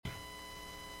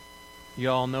You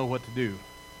all know what to do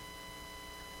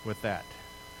with that.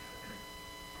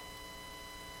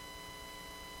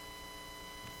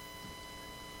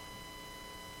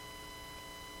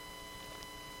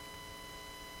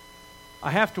 I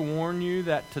have to warn you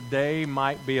that today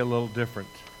might be a little different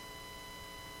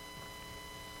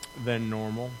than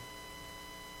normal.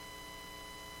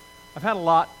 I've had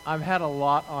a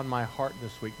lot on my heart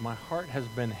this week. My heart has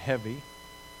been heavy.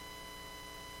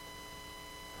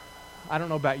 I don't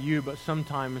know about you, but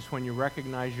sometimes when you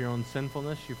recognize your own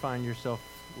sinfulness, you find yourself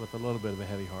with a little bit of a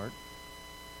heavy heart.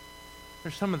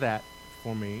 There's some of that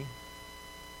for me.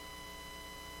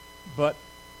 But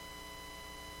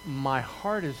my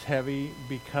heart is heavy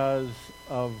because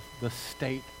of the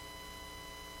state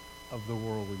of the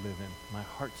world we live in. My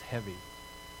heart's heavy.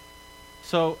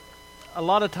 So a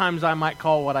lot of times I might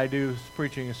call what I do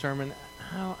preaching a sermon.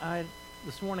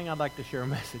 This morning I'd like to share a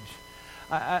message.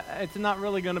 It's not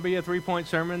really going to be a 3-point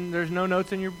sermon. There's no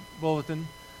notes in your bulletin.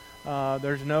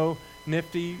 There's no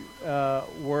nifty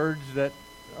words that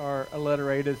are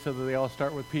alliterated so that they all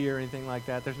start with P or anything like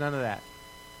that. There's none of that.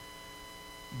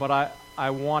 But I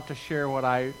want to share what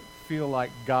I feel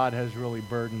like God has really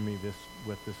burdened me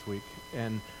with this week.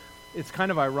 And it's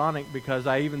kind of ironic because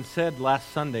I even said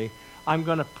last Sunday, I'm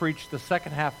going to preach the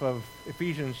second half of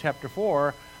Ephesians chapter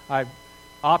 4. I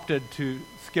opted to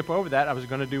skip over that. I was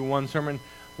going to do one sermon.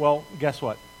 Well, guess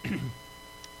what?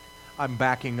 I'm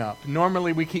backing up.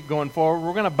 Normally we keep going forward.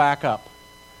 We're going to back up.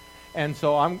 And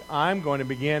so I'm going to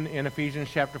begin in Ephesians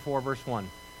chapter 4, verse 1.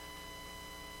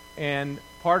 And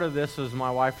part of this is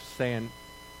my wife saying,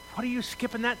 what are you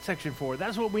skipping that section for?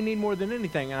 That's what we need more than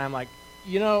anything. And I'm like,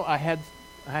 I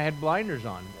had blinders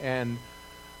on. And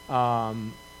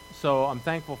so I'm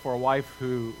thankful for a wife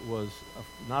who was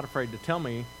not afraid to tell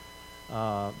me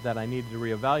that I needed to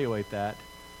reevaluate that.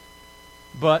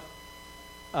 But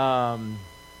I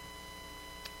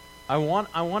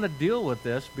want to deal with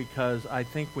this because I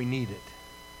think we need it.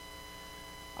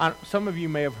 Some of you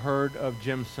may have heard of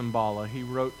Jim Cymbala. He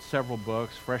wrote several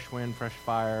books, Fresh Wind, Fresh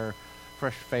Fire,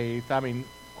 Fresh Faith. I mean,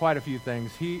 quite a few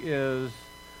things. He is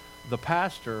the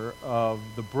pastor of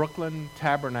the Brooklyn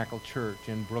Tabernacle Church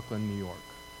in Brooklyn, New York.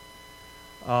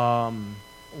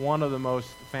 One of the most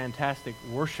fantastic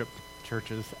worship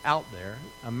churches out there.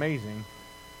 Amazing.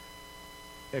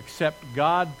 Except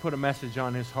God put a message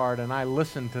on his heart, and I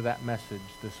listened to that message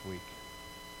this week.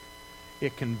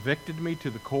 It convicted me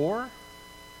to the core.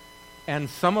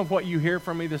 And some of what you hear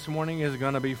from me this morning is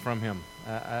going to be from him.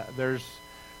 There's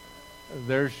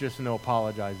just no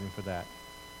apologizing for that.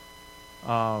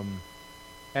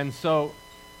 And so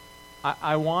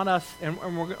I want us, and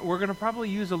we're going to probably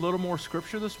use a little more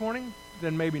scripture this morning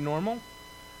than maybe normal,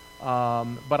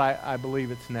 but I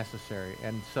believe it's necessary.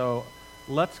 And so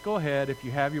let's go ahead, if you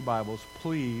have your Bibles,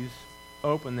 please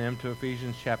open them to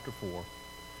Ephesians chapter 4.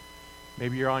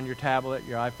 Maybe you're on your tablet,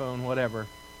 your iPhone, whatever.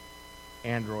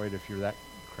 Android, if you're that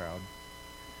crowd.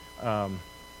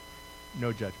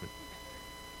 No judgment.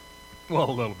 Well,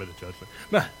 a little bit of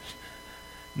judgment.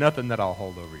 Nothing that I'll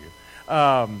hold over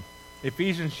you.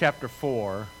 Ephesians chapter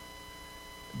 4,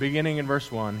 beginning in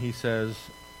verse 1, he says,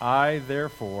 I,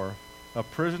 therefore, a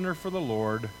prisoner for the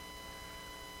Lord,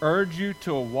 urge you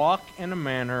to walk in a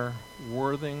manner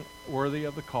worthy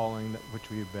of the calling which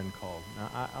we have been called.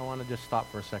 Now, I want to just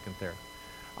stop for a second there.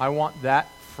 I want that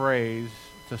phrase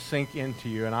to sink into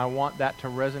you, and I want that to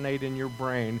resonate in your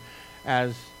brain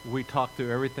as we talk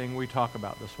through everything we talk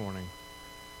about this morning.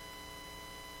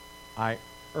 I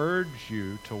urge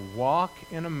you to walk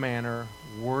in a manner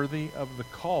worthy of the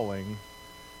calling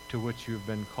to which you've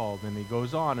been called. And he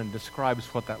goes on and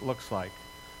describes what that looks like.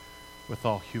 With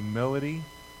all humility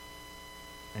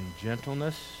and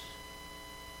gentleness,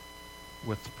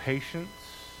 with patience,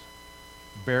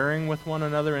 bearing with one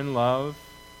another in love,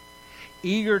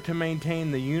 eager to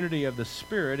maintain the unity of the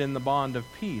Spirit in the bond of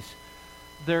peace.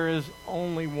 There is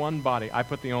only one body. I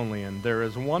put the only in. There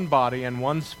is one body and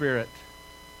one Spirit.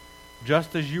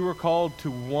 Just as you were called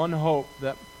to one hope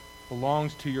that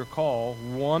belongs to your call,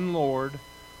 one Lord,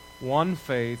 one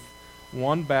faith,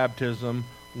 one baptism,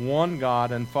 one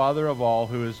God and Father of all,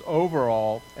 who is over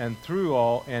all and through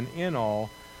all and in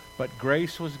all, but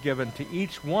grace was given to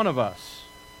each one of us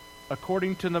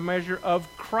according to the measure of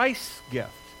Christ's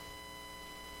gift.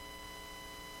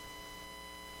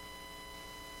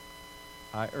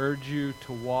 I urge you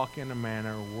to walk in a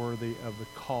manner worthy of the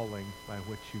calling by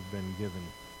which you've been given.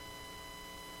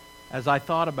 As I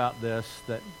thought about this,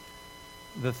 that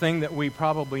the thing that we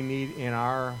probably need in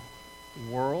our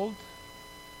world,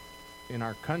 in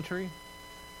our country,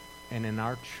 and in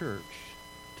our church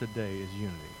today is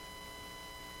unity.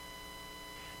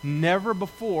 Never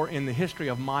before in the history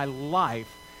of my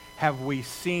life have we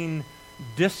seen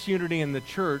disunity in the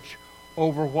church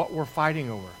over what we're fighting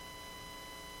over.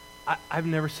 I've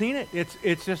never seen it.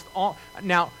 It's just all.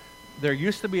 Now, there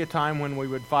used to be a time when we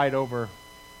would fight over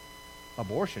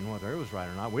abortion, whether it was right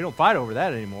or not. We don't fight over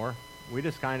that anymore. We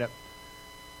just kind of...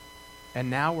 And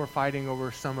now we're fighting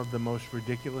over some of the most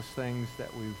ridiculous things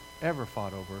that we've ever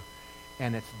fought over,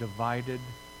 and it's divided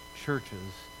churches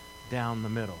down the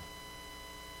middle.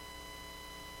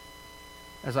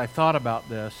 As I thought about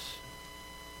this,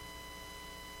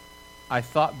 I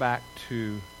thought back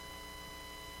to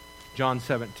John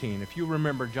 17. If you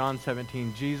remember John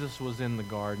 17, Jesus was in the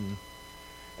garden.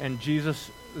 And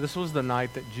this was the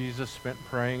night that Jesus spent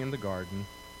praying in the garden.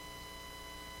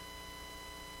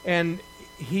 And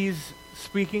he's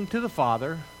speaking to the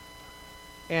Father.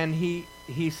 And he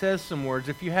says some words.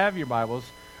 If you have your Bibles,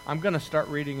 I'm going to start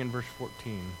reading in verse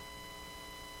 14.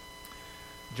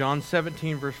 John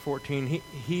 17, verse 14.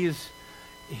 He's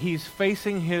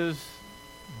facing his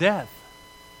death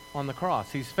on the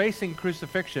cross. He's facing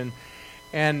crucifixion,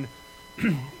 and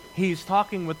he's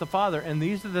talking with the Father, and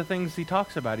these are the things he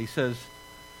talks about. He says,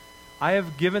 I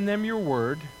have given them your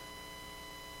word,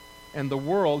 and the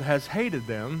world has hated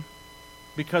them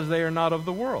because they are not of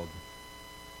the world,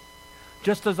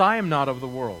 just as I am not of the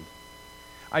world.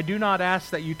 I do not ask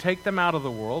that you take them out of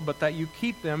the world, but that you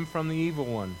keep them from the evil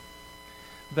one.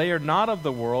 They are not of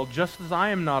the world, just as I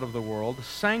am not of the world.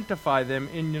 Sanctify them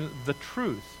in the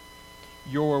truth.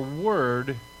 Your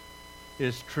word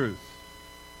is truth.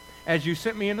 As you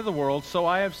sent me into the world, so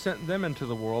I have sent them into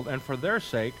the world, and for their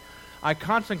sake I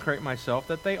consecrate myself,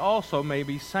 that they also may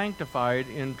be sanctified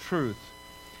in truth.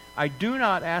 I do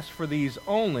not ask for these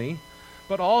only,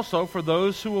 but also for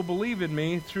those who will believe in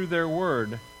me through their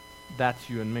word. That's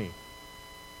you and me.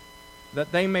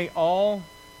 That they may all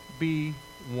be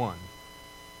one.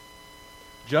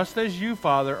 Just as you,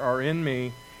 Father, are in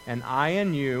me, and I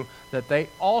in you, that they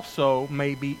also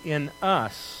may be in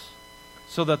us,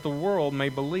 so that the world may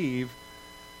believe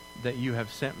that you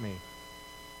have sent me.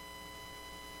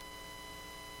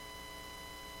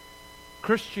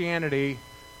 Christianity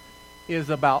is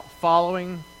about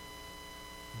following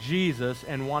Jesus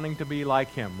and wanting to be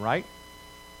like him, right?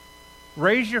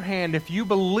 Raise your hand if you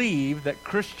believe that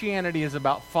Christianity is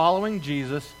about following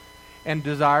Jesus and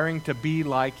desiring to be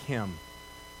like him.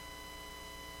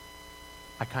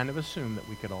 I kind of assume that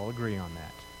we could all agree on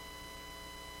that.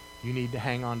 You need to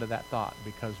hang on to that thought,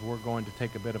 because we're going to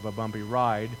take a bit of a bumpy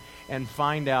ride and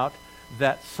find out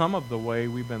that some of the way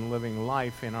we've been living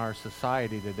life in our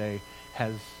society today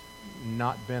has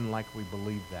not been like we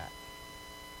believe that.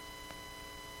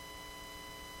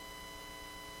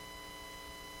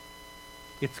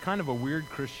 It's kind of a weird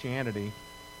Christianity.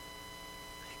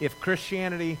 If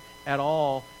Christianity at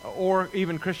all, or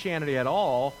even Christianity at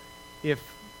all, if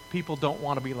people don't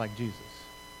want to be like Jesus.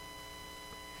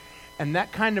 And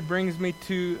that kind of brings me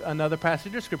to another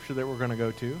passage of Scripture that we're going to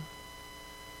go to.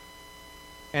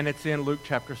 And it's in Luke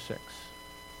chapter 6.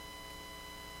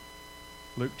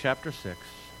 Luke chapter 6.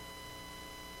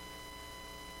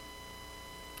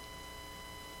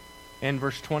 In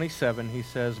verse 27, he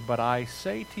says, But I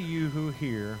say to you who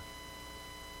hear,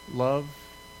 love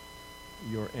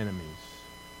your enemies.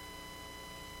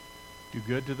 Do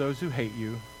good to those who hate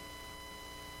you.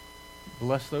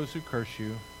 Bless those who curse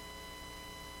you.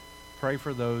 Pray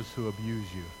for those who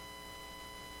abuse you.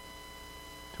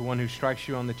 To one who strikes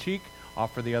you on the cheek,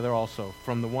 offer the other also.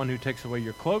 From the one who takes away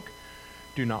your cloak,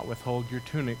 do not withhold your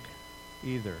tunic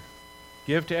either.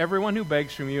 Give to everyone who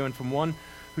begs from you, and from one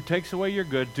who takes away your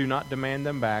goods, do not demand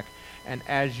them back. And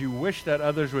as you wish that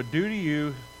others would do to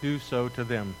you, do so to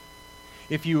them.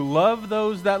 If you love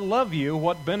those that love you,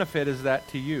 what benefit is that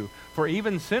to you? For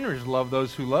even sinners love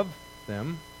those who love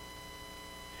them.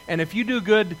 And if you do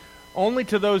good only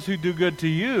to those who do good to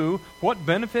you, what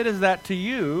benefit is that to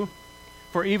you?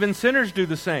 For even sinners do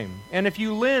the same. And if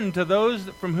you lend to those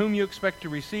from whom you expect to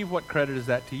receive, what credit is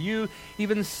that to you?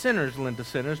 Even sinners lend to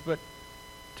sinners, but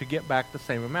to get back the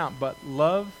same amount. But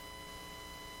love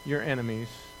your enemies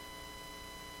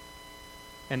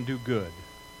and do good,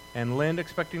 and lend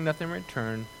expecting nothing in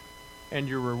return, and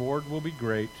your reward will be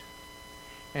great.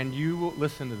 And you will,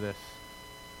 listen to this,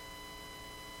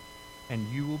 and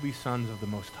you will be sons of the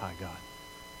Most High God.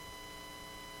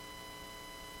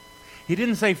 He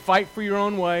didn't say fight for your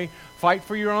own way, fight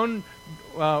for your own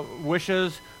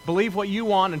wishes, believe what you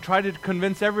want, and try to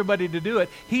convince everybody to do it.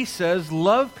 He says,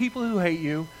 love people who hate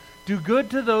you, do good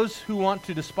to those who want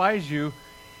to despise you,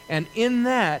 and in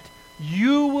that,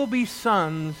 you will be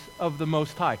sons of the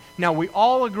Most High. Now, we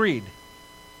all agreed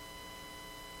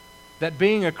that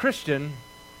being a Christian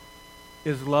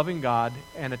is loving God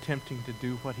and attempting to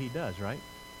do what he does, right?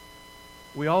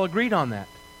 We all agreed on that.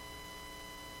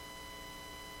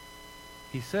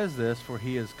 He says this, for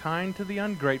he is kind to the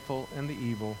ungrateful and the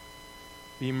evil.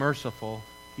 Be merciful,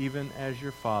 even as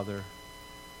your Father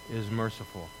is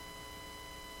merciful.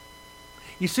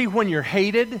 You see, when you're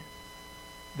hated,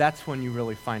 that's when you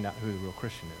really find out who the real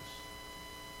Christian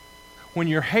is. When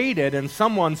you're hated and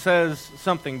someone says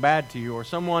something bad to you or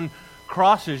someone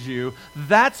crosses you,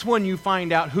 that's when you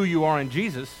find out who you are in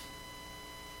Jesus,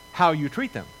 how you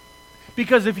treat them.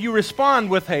 Because if you respond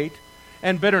with hate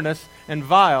and bitterness and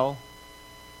vile,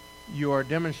 you are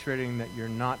demonstrating that you're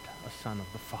not a son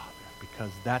of the Father,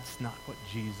 because that's not what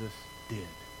Jesus did.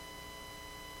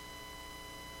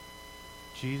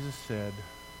 Jesus said,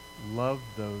 love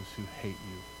those who hate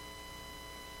you.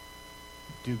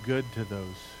 Do good to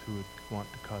those who would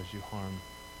want to cause you harm.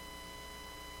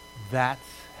 That's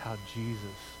how Jesus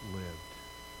lived.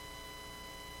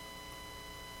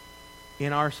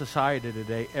 In our society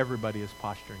today, everybody is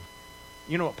posturing.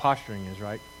 You know what posturing is,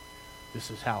 right? This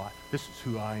is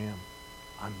who I am.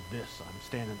 I'm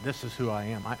standing, this is who I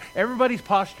am. Everybody's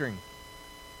posturing.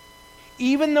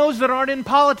 Even those that aren't in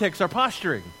politics are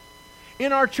posturing.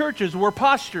 In our churches, we're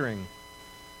posturing.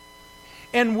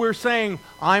 And we're saying,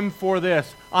 I'm for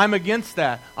this, I'm against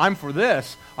that, I'm for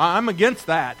this, I'm against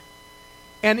that.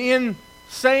 And in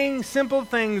saying simple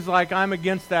things like I'm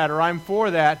against that or I'm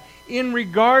for that, in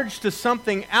regards to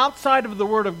something outside of the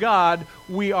Word of God,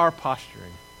 we are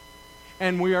posturing.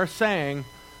 And we are saying,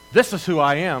 this is who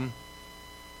I am.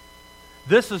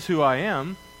 This is who I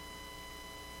am.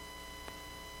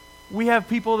 We have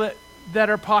people that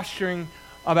are posturing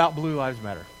about Blue Lives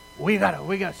Matter. We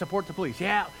gotta support the police.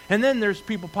 Yeah. And then there's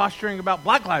people posturing about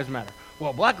Black Lives Matter.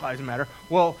 Well, Black Lives Matter.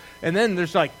 Well, and then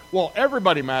there's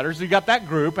everybody matters. You got that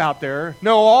group out there.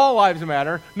 No, all lives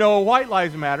matter. No, white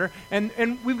lives matter.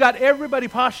 And we've got everybody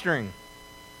posturing.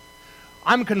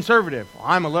 I'm conservative.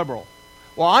 I'm a liberal.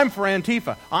 Well, I'm for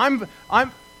Antifa.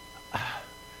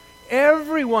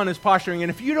 Everyone is posturing. And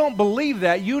if you don't believe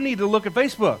that, you need to look at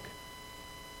Facebook.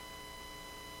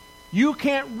 You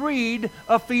can't read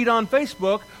a feed on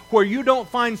Facebook where you don't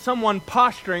find someone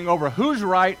posturing over who's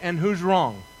right and who's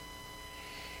wrong.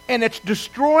 And it's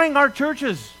destroying our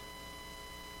churches.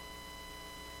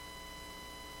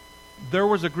 There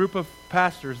was a group of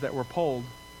pastors that were polled,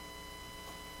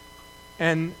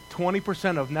 and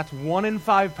 20% of them, that's 1 in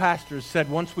 5 pastors, said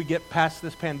once we get past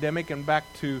this pandemic and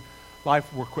back to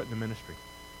life, we're quitting the ministry.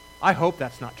 I hope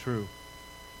that's not true.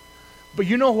 But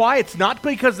you know why? It's not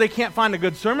because they can't find a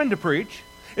good sermon to preach.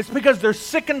 It's because they're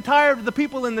sick and tired of the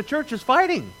people in the churches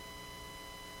fighting.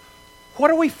 What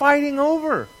are we fighting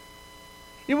over?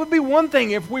 It would be one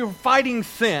thing if we were fighting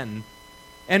sin.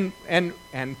 And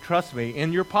trust me,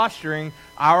 in your posturing,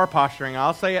 our posturing,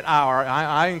 I'll say it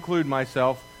I include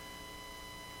myself.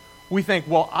 We think,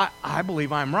 well, I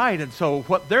believe I'm right, and so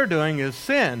what they're doing is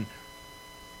sin.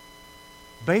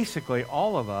 Basically,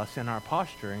 all of us in our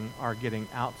posturing are getting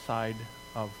outside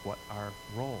of what our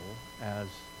role as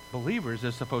believers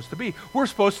is supposed to be. We're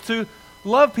supposed to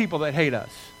love people that hate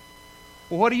us.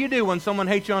 Well, what do you do when someone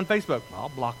hates you on Facebook? Well, I'll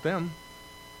block them.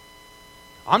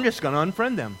 I'm just going to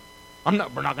unfriend them. We're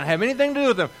not going to have anything to do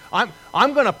with them.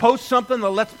 I'm going to post something that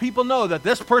lets people know that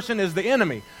this person is the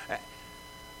enemy.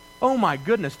 Oh my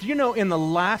goodness. Do you know in the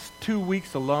last 2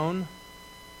 weeks alone,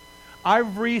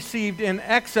 I've received in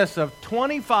excess of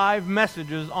 25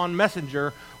 messages on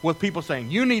Messenger with people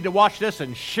saying, you need to watch this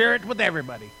and share it with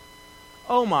everybody.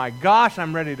 Oh my gosh,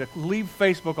 I'm ready to leave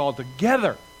Facebook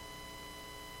altogether.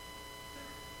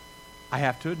 I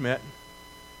have to admit,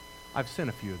 I've sent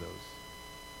a few of those.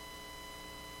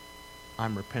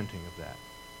 I'm repenting of that.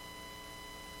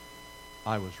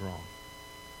 I was wrong.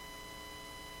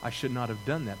 I should not have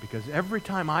done that, because every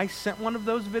time I sent one of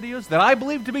those videos that I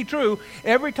believe to be true,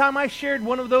 every time I shared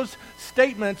one of those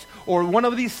statements or one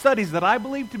of these studies that I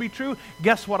believe to be true,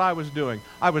 guess what I was doing?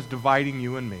 I was dividing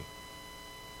you and me.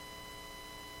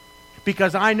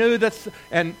 Because I knew that's,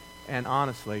 and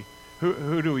honestly,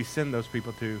 who do we send those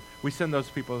people to? We send those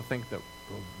people to think that,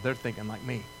 well, they're thinking like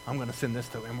me. I'm going to send this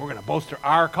to them, and we're going to bolster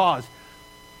our cause.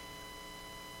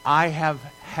 I have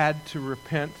had to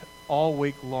repent all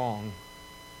week long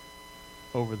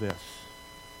over this.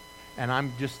 And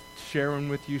I'm just sharing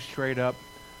with you straight up,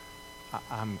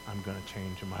 I'm going to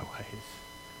change in my ways.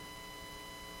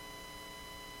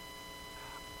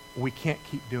 We can't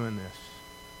keep doing this.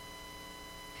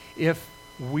 If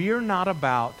we're not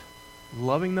about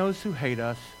loving those who hate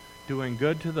us, doing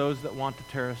good to those that want to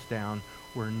tear us down,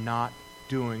 we're not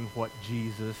doing what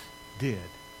Jesus did.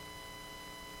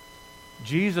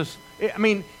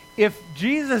 If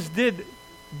Jesus did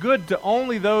good to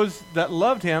only those that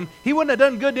loved him, he wouldn't have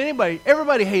done good to anybody.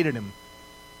 Everybody hated him.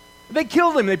 They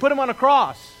killed him. They put him on a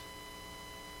cross.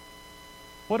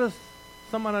 What does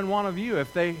someone want of you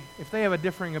if they have a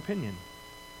differing opinion?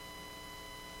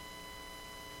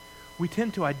 We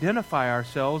tend to identify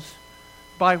ourselves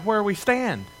by where we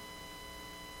stand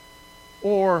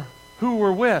or who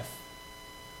we're with.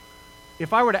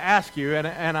 If I were to ask you,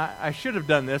 and I should have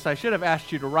done this, I should have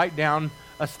asked you to write down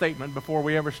a statement before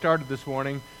we ever started this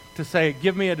morning to say,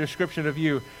 give me a description of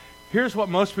you. Here's what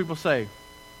most people say.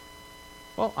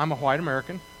 Well, I'm a white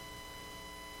American,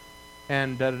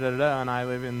 and da-da-da-da, and I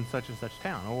live in such and such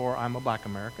town. Or I'm a black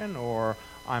American, or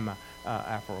I'm a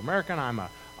Afro-American, I'm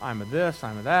a this,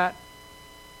 I'm a that.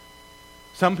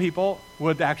 Some people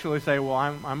would actually say, well,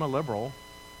 I'm a liberal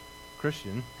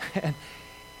Christian.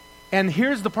 And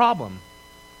here's the problem.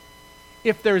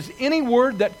 If there's any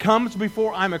word that comes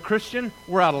before I'm a Christian,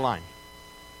 we're out of line.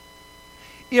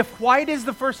 If white is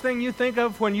the first thing you think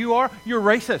of when you're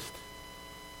racist.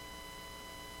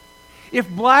 If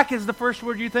black is the first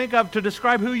word you think of to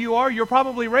describe who you are, you're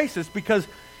probably racist, because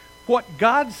what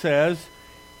God says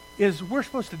is we're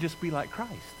supposed to just be like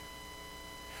Christ.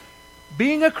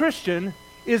 Being a Christian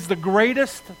is the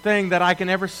greatest thing that I can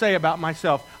ever say about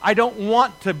myself. I don't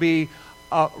want to be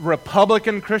a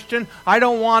Republican Christian. I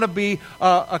don't want to be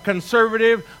a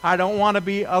conservative. I don't want to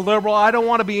be a liberal. I don't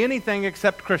want to be anything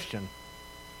except Christian.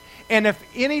 And if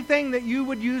anything that you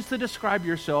would use to describe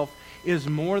yourself is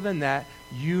more than that,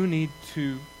 you need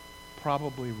to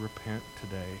probably repent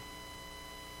today.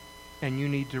 And you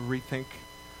need to rethink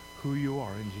who you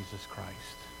are in Jesus Christ.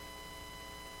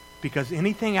 Because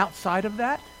anything outside of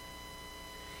that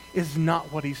is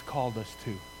not what he's called us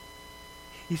to.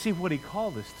 You see, what he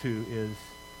called us to is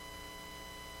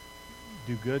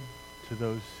do good to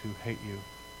those who hate you.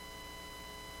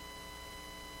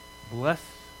 Bless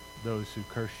those who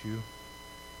curse you.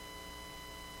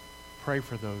 Pray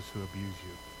for those who abuse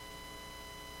you.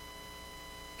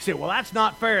 You say, well, that's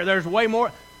not fair. There's way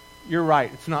more. You're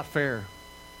right. It's not fair.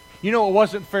 You know, it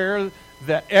wasn't fair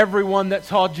that everyone that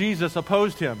saw Jesus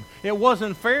opposed him. It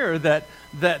wasn't fair that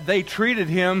they treated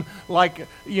him like,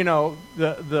 you know,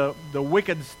 the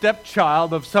wicked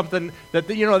stepchild of something that,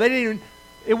 they didn't even,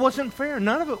 it wasn't fair.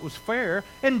 None of it was fair.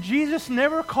 And Jesus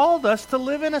never called us to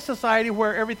live in a society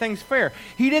where everything's fair.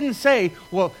 He didn't say,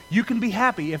 well, you can be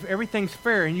happy if everything's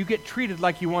fair and you get treated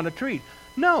like you want to treat.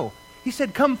 No. He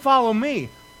said, come follow me.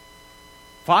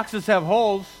 Foxes have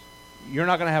holes. You're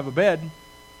not going to have a bed.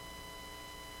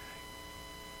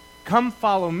 Come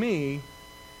follow me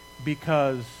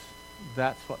because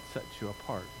that's what sets you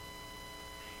apart.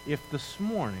 If this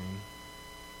morning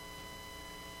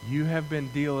you have been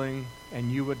dealing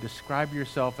and you would describe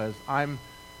yourself as I'm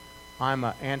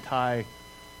an anti-Black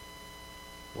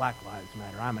Lives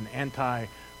Matter, I'm an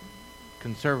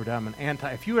anti-conservative, I'm an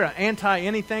anti... If you were an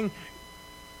anti-anything,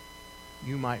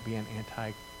 you might be an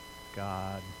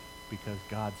anti-God, because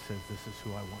God says this is who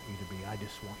I want you to be. I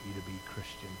just want you to be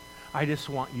Christian. I just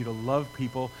want you to love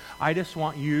people. I just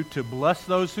want you to bless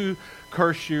those who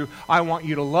curse you. I want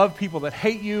you to love people that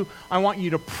hate you. I want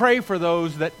you to pray for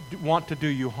those that want to do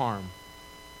you harm.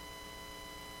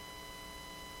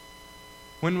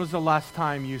 When was the last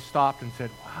time you stopped and said,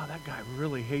 wow, that guy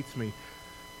really hates me.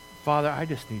 Father, I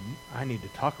need to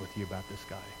talk with you about this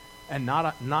guy. And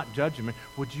not judge him.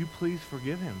 Would you please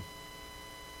forgive him?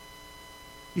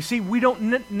 You see, we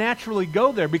don't naturally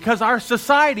go there because our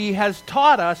society has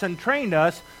taught us and trained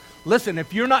us, listen,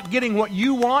 if you're not getting what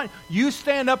you want, you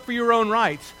stand up for your own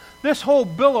rights. This whole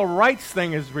Bill of Rights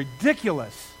thing is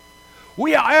ridiculous.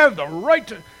 I have the right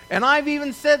to, and I've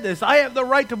even said this, I have the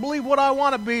right to believe what I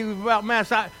want to believe about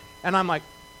mass. And I'm like,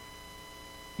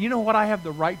 you know what I have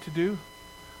the right to do?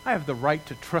 I have the right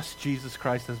to trust Jesus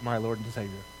Christ as my Lord and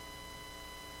Savior.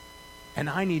 And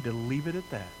I need to leave it at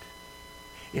that.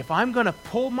 If I'm going to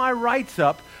pull my rights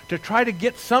up to try to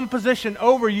get some position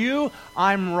over you,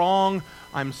 I'm wrong,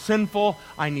 I'm sinful,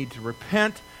 I need to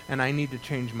repent, and I need to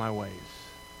change my ways.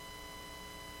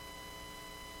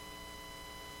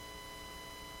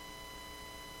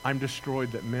 I'm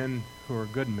destroyed that men who are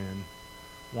good men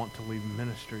want to leave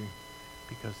ministry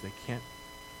because they can't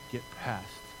get past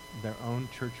their own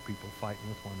church people fighting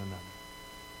with one another.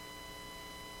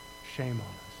 Shame on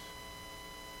us.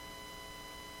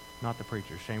 Not the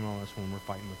preacher. Shame on us when we're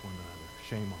fighting with one another.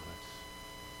 Shame on us.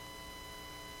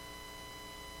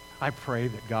 I pray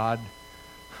that God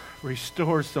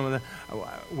restores some of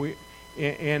the...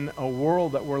 In a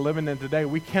world that we're living in today,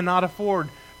 we cannot afford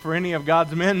for any of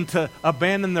God's men to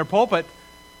abandon their pulpit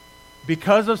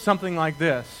because of something like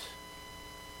this.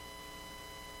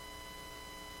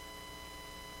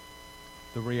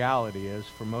 the reality is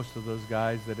for most of those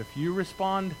guys that if you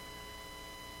respond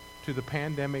to the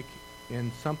pandemic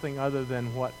in something other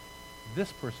than what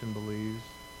this person believes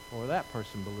or that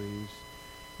person believes,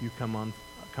 you come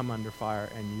under fire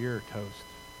and you're toast.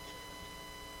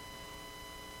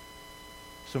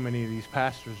 So many of these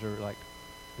pastors are like,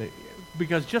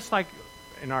 because just like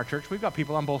in our church, we've got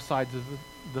people on both sides of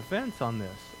the fence on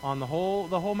this, on the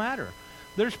whole matter.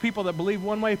 There's people that believe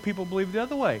one way, people believe the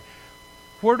other way.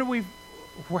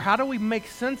 How do we make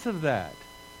sense of that?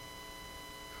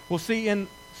 Well, see, in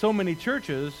so many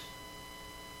churches,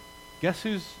 guess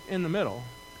who's in the middle?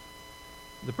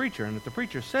 The preacher. And if the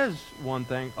preacher says one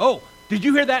thing, oh, did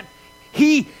you hear that?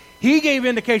 He gave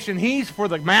indication he's for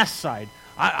the mass side.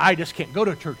 I just can't go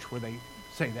to a church where they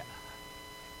say that.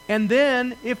 And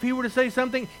then if he were to say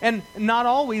something, and not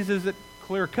always is it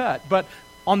clear cut, but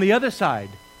on the other side,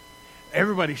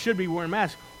 everybody should be wearing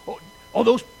masks.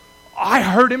 I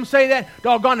heard him say that.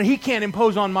 Doggone it, he can't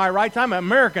impose on my rights. I'm an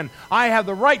American. I have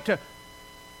the right to.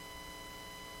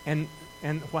 And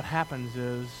what happens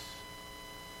is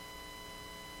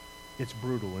it's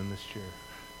brutal in this chair.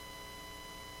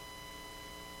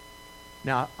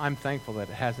 Now, I'm thankful that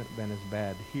it hasn't been as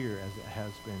bad here as it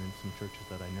has been in some churches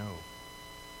that I know.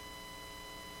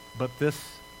 But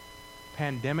this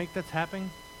pandemic that's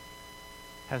happening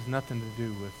has nothing to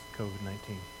do with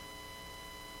COVID-19.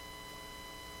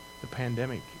 The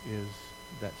pandemic is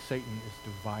that Satan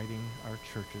is dividing our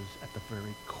churches at the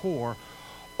very core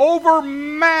over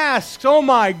masks. Oh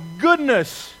my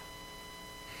goodness.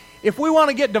 If we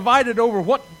want to get divided over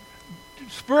what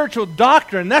spiritual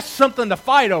doctrine, that's something to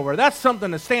fight over. That's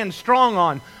something to stand strong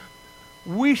on.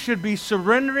 We should be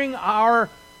surrendering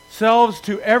ourselves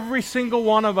to every single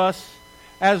one of us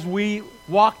as we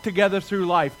walk together through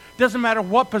life. Doesn't matter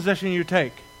what position you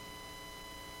take.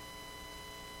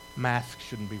 Masks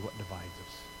shouldn't be what divides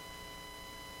us.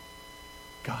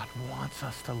 God wants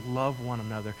us to love one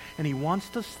another, and He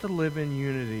wants us to live in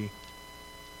unity.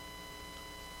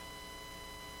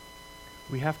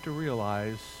 We have to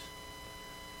realize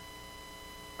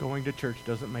going to church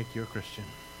doesn't make you a Christian.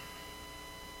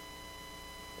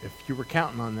 If you were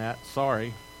counting on that,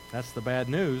 sorry, that's the bad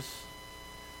news.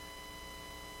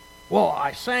 Well,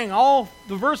 I sang all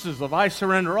the verses of I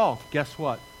Surrender All. Guess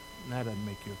what? That doesn't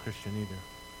make you a Christian either.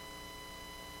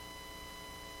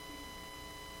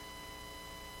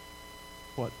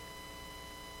 What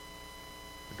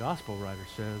the gospel writer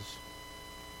says,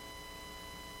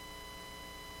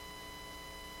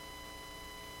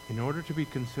 in order to be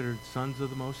considered sons of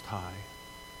the Most High,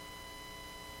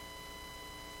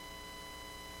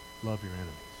 love your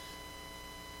enemies.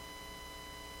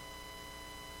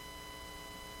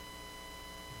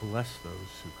 Bless those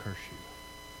who curse you.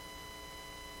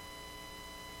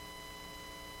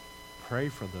 Pray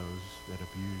for those that abuse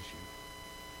you.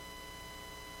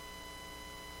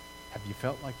 Have you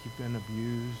felt like you've been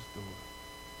abused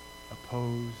or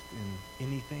opposed in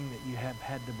anything that you have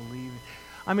had to believe?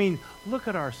 I mean, look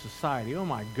at our society. Oh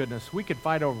my goodness, we could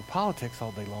fight over politics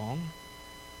all day long.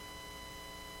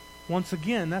 Once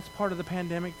again, that's part of the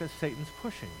pandemic that Satan's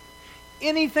pushing.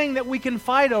 Anything that we can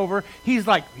fight over, he's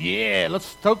like, yeah, let's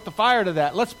stoke the fire to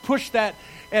that. Let's push that,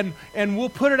 and we'll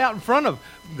put it out in front of.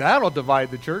 That'll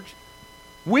divide the church.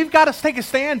 We've got to take a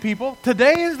stand, people.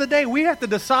 Today is the day we have to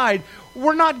decide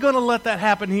we're not going to let that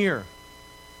happen here.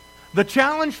 The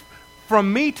challenge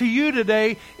from me to you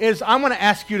today is I'm going to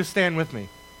ask you to stand with me.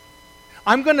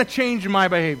 I'm going to change my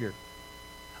behavior.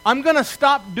 I'm going to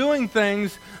stop doing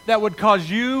things that would cause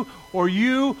you or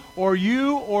you or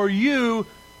you or you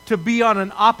to be on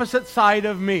an opposite side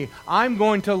of me. I'm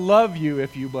going to love you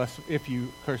if you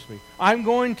curse me. I'm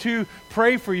going to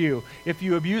pray for you if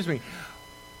you abuse me.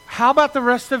 How about the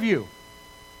rest of you?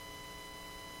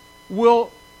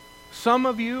 Will some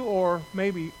of you, or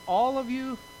maybe all of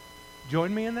you,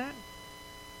 join me in that?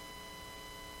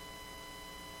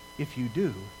 If you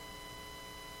do,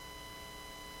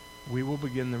 we will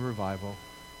begin the revival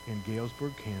in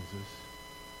Galesburg, Kansas,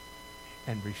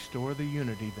 and restore the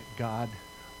unity that God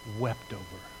wept over.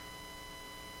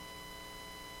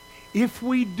 If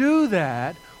we do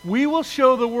that, we will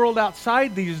show the world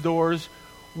outside these doors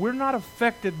we're not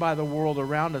affected by the world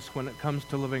around us when it comes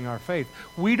to living our faith.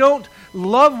 We don't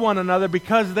love one another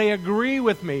because they agree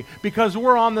with me, because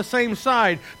we're on the same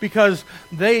side, because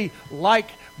they like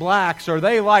blacks, or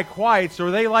they like whites,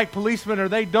 or they like policemen, or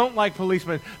they don't like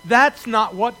policemen. That's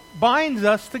not what binds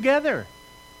us together.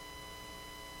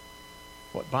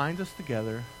 What binds us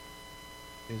together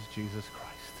is Jesus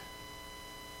Christ.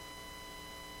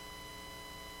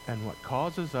 And what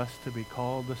causes us to be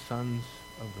called the sons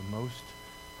of the Most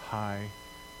High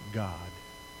God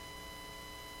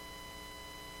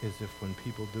is if when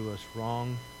people do us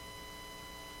wrong,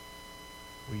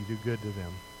 we do good to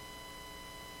them.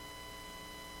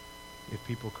 If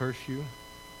people curse you,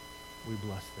 we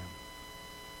bless them.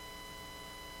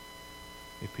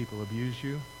 If people abuse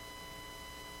you,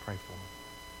 pray for them.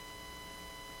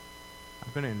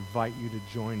 I'm going to invite you to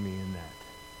join me in that.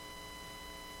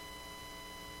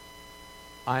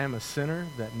 I am a sinner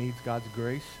that needs God's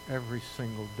grace every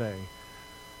single day.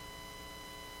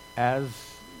 As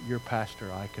your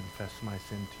pastor, I confess my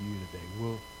sin to you today.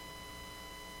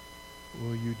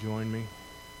 Will you join me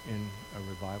in a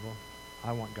revival?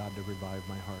 I want God to revive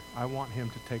my heart. I want him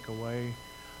to take away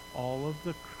all of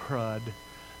the crud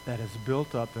that has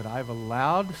built up, that I've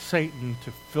allowed Satan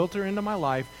to filter into my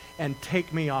life and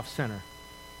take me off center.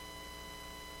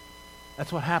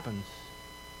 That's what happens.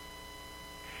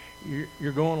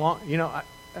 You're going along,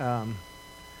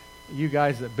 you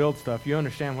guys that build stuff, you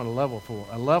understand what a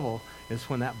level is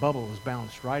when that bubble is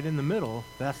bounced right in the middle.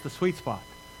 That's the sweet spot.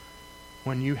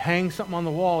 When you hang something on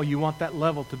the wall, you want that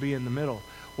level to be in the middle.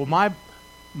 Well,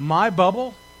 my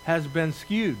bubble has been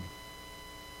skewed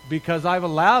because I've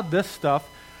allowed this stuff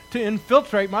to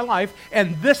infiltrate my life,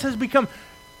 and this has become,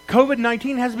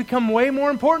 COVID-19 has become way more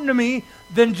important to me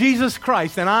than Jesus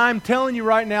Christ, and I'm telling you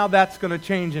right now, that's going to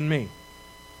change in me.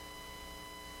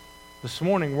 This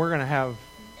morning, we're going to have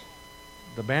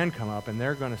the band come up, and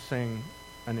they're going to sing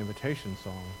an invitation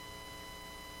song.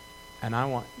 And I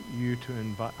want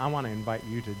to invite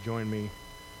you to join me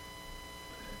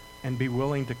and be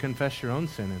willing to confess your own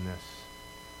sin in this.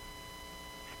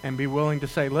 And be willing to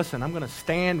say, listen, I'm going to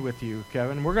stand with you,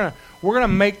 Kevin. We're going to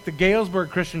make the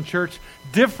Galesburg Christian Church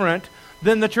different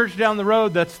than the church down the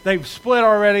road they've split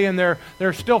already and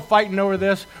they're still fighting over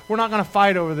this. We're not going to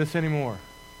fight over this anymore.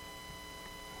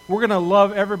 We're going to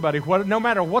love everybody, no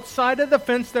matter what side of the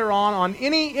fence they're on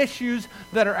any issues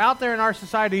that are out there in our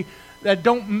society they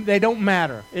don't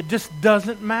matter. It just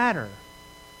doesn't matter.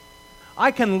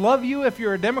 I can love you if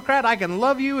you're a Democrat. I can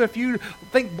love you if you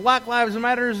think Black Lives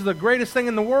Matter is the greatest thing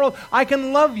in the world. I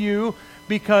can love you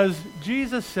because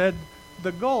Jesus said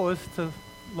the goal is to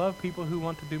love people who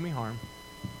want to do me harm,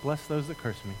 bless those that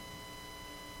curse me,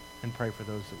 and pray for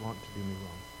those that want to do me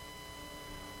wrong.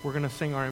 We're going to sing our